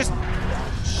 Can't we just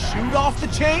shoot off the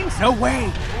chains? No way.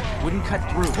 Wouldn't cut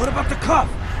through. What about the cuff?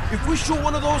 If we shoot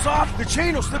one of those off, the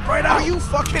chain will slip right out. Are you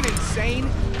fucking insane?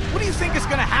 What do you think is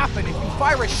gonna happen if you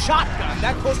fire a shotgun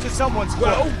that close to someone's foot?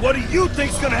 Well, what do you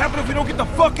think's gonna happen if we don't get the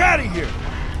fuck out of here?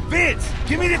 Vince,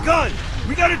 give me the gun.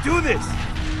 We gotta do this.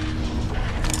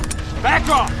 Back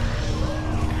off.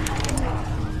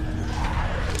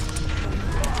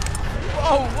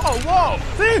 Whoa!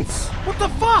 Vince, what the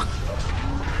fuck?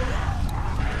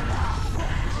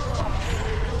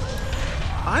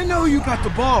 I know you got the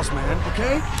balls, man,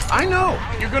 okay? I know.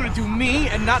 You're gonna do me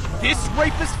and not this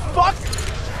rapist fuck?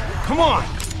 Come on.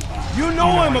 You know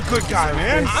I'm a good guy,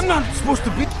 man. I'm not supposed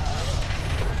to be...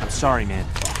 I'm sorry, man.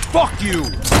 Fuck you.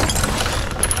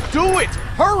 Do it!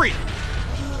 Hurry!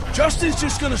 Justin's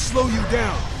just gonna slow you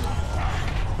down.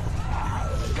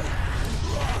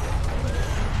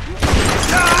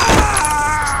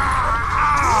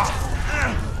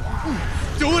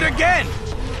 Do it again!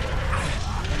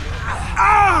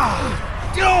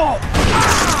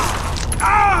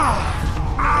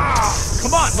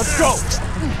 Come on, let's go!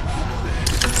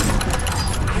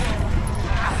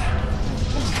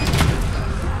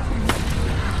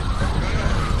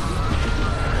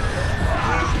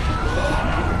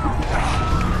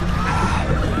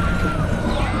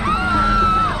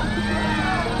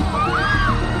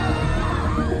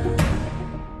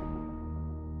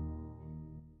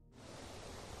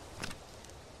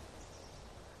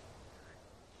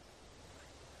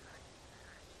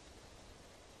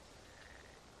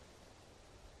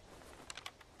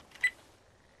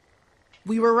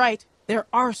 We were right. There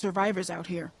are survivors out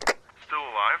here. Still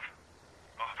alive?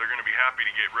 Oh, they're gonna be happy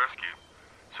to get rescued.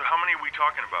 So how many are we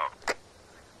talking about?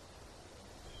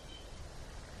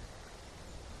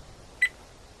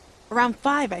 Around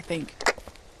 5, I think.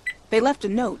 They left a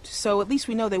note, so at least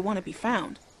we know they want to be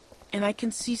found. And I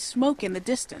can see smoke in the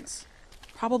distance.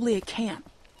 Probably a camp.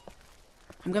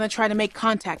 I'm gonna try to make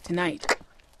contact tonight.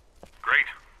 Great.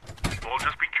 Well,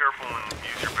 just be careful and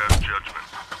use your best judgment.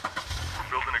 We're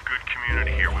building a good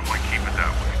community here. We want to keep it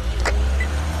that way.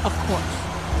 Of course.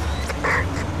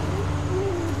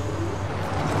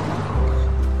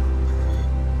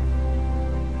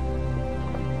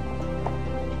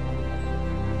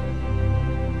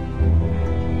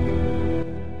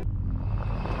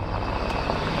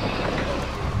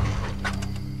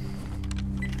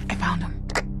 I found him.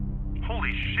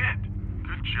 Holy shit.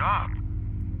 Good job.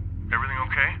 Everything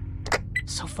okay?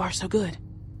 So far, so good.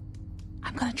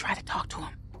 I'm gonna try to talk to him.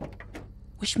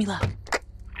 Wish me luck.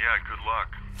 Yeah, good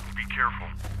luck. Be careful.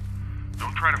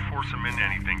 Don't try to force them into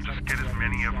anything. Just get as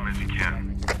many of them as you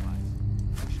can.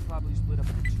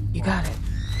 You got it.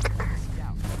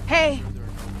 Hey!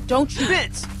 Don't shoot.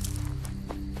 Vince!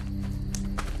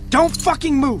 Don't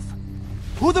fucking move!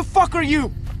 Who the fuck are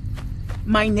you?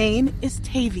 My name is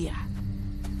Tavia.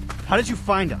 How did you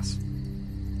find us?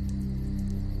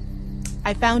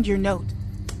 I found your note.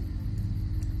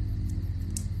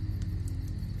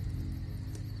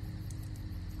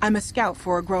 I'm a scout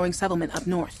for a growing settlement up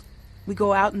north. We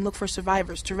go out and look for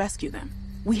survivors to rescue them.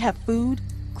 We have food,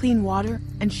 clean water,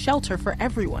 and shelter for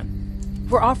everyone.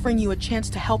 We're offering you a chance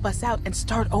to help us out and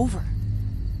start over.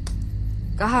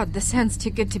 God, this sounds too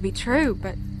good to be true,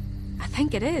 but I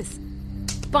think it is.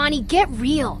 Bonnie, get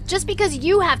real. Just because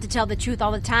you have to tell the truth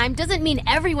all the time doesn't mean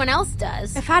everyone else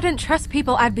does. If I didn't trust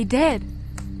people, I'd be dead.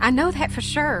 I know that for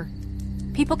sure.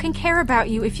 People can care about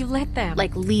you if you let them.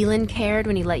 Like Leland cared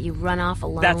when he let you run off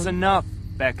alone. That's enough,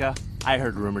 Becca. I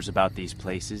heard rumors about these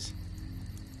places.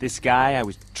 This guy I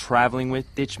was traveling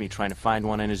with ditched me trying to find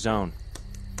one in his own.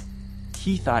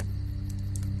 He thought,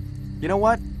 you know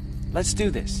what? Let's do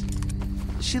this.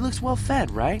 She looks well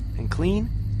fed, right? And clean?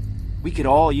 We could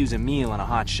all use a meal and a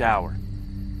hot shower.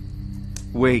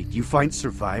 Wait, you find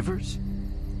survivors?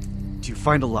 Do you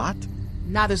find a lot?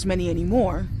 Not as many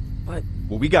anymore, but...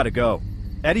 Well, we gotta go.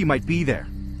 Eddie might be there.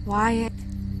 Wyatt.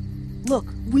 Look,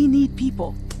 we need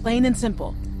people, plain and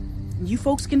simple. You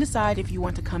folks can decide if you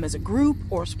want to come as a group,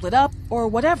 or split up, or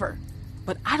whatever.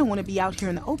 But I don't want to be out here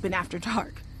in the open after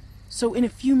dark. So in a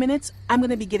few minutes, I'm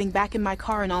going to be getting back in my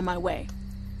car and on my way.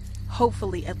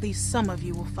 Hopefully, at least some of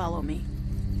you will follow me.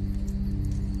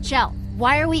 Shell,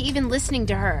 why are we even listening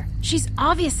to her? She's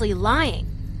obviously lying.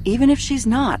 Even if she's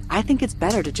not, I think it's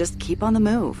better to just keep on the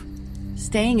move.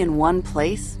 Staying in one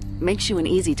place makes you an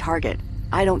easy target.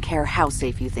 I don't care how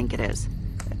safe you think it is.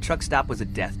 That truck stop was a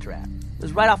death trap. It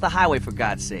was right off the highway, for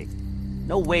God's sake.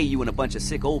 No way you and a bunch of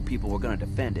sick old people were gonna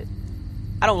defend it.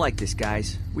 I don't like this,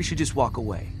 guys. We should just walk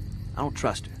away. I don't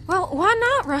trust her. Well, why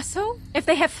not, Russell? If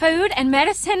they have food and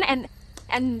medicine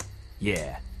and...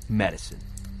 Yeah, medicine.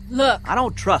 Look. I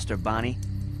don't trust her, Bonnie.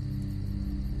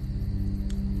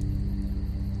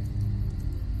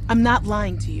 I'm not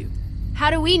lying to you. How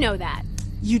do we know that?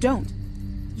 You don't.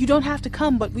 You don't have to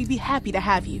come, but we'd be happy to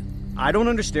have you. I don't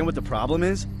understand what the problem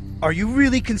is. Are you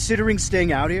really considering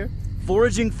staying out here?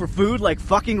 Foraging for food like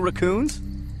fucking raccoons?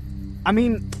 I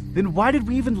mean, then why did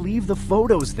we even leave the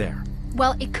photos there?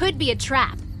 Well, it could be a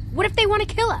trap. What if they want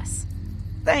to kill us?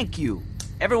 Thank you.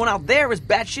 Everyone out there is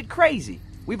batshit crazy.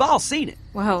 We've all seen it.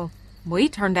 Well, we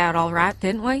turned out all right,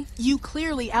 didn't we? You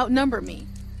clearly outnumber me.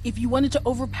 If you wanted to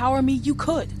overpower me, you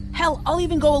could. Hell, I'll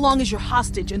even go along as your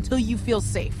hostage until you feel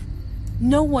safe.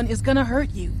 No one is gonna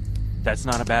hurt you. That's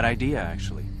not a bad idea,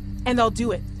 actually. And I'll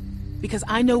do it. Because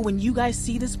I know when you guys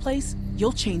see this place,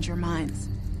 you'll change your minds.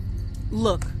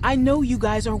 Look, I know you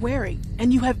guys are wary,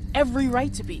 and you have every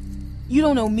right to be. You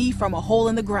don't know me from a hole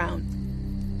in the ground.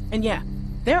 And yeah,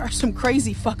 there are some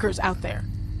crazy fuckers out there.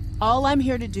 All I'm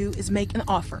here to do is make an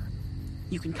offer.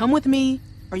 You can come with me,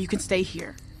 or you can stay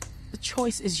here. The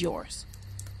choice is yours.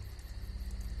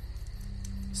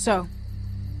 So,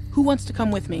 who wants to come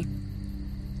with me?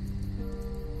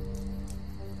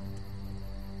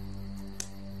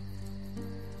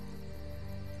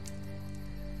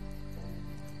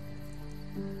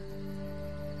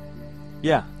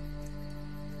 Yeah.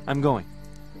 I'm going.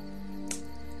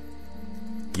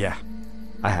 Yeah,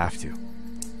 I have to.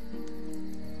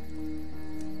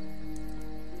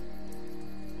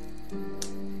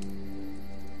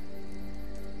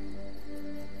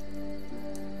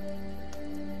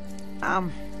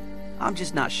 I'm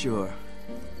just not sure.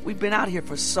 We've been out here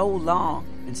for so long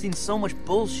and seen so much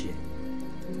bullshit.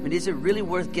 I mean, is it really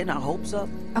worth getting our hopes up?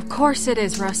 Of course it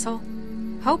is, Russell.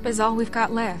 Hope is all we've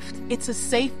got left. It's a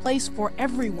safe place for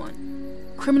everyone.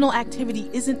 Criminal activity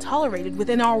isn't tolerated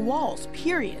within our walls,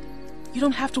 period. You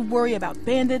don't have to worry about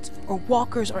bandits or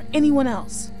walkers or anyone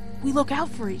else. We look out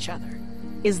for each other.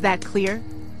 Is that clear?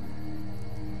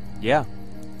 Yeah,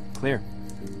 clear.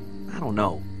 I don't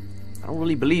know. I don't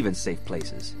really believe in safe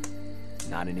places.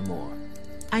 Not anymore.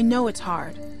 I know it's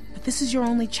hard, but this is your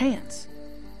only chance.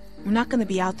 We're not going to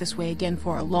be out this way again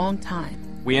for a long time.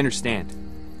 We understand.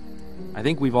 I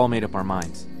think we've all made up our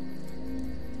minds.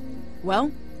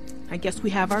 Well, I guess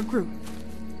we have our group.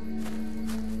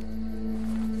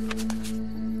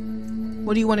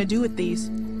 What do you want to do with these?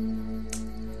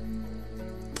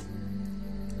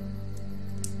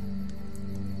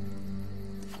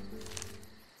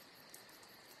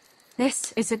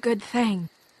 This is a good thing.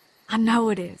 I know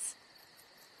it is.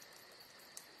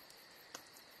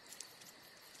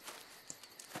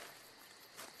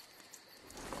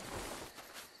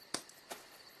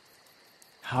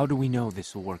 How do we know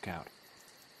this will work out?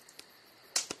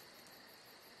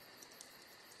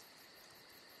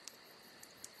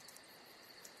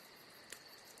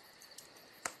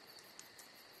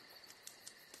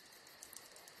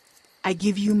 I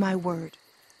give you my word.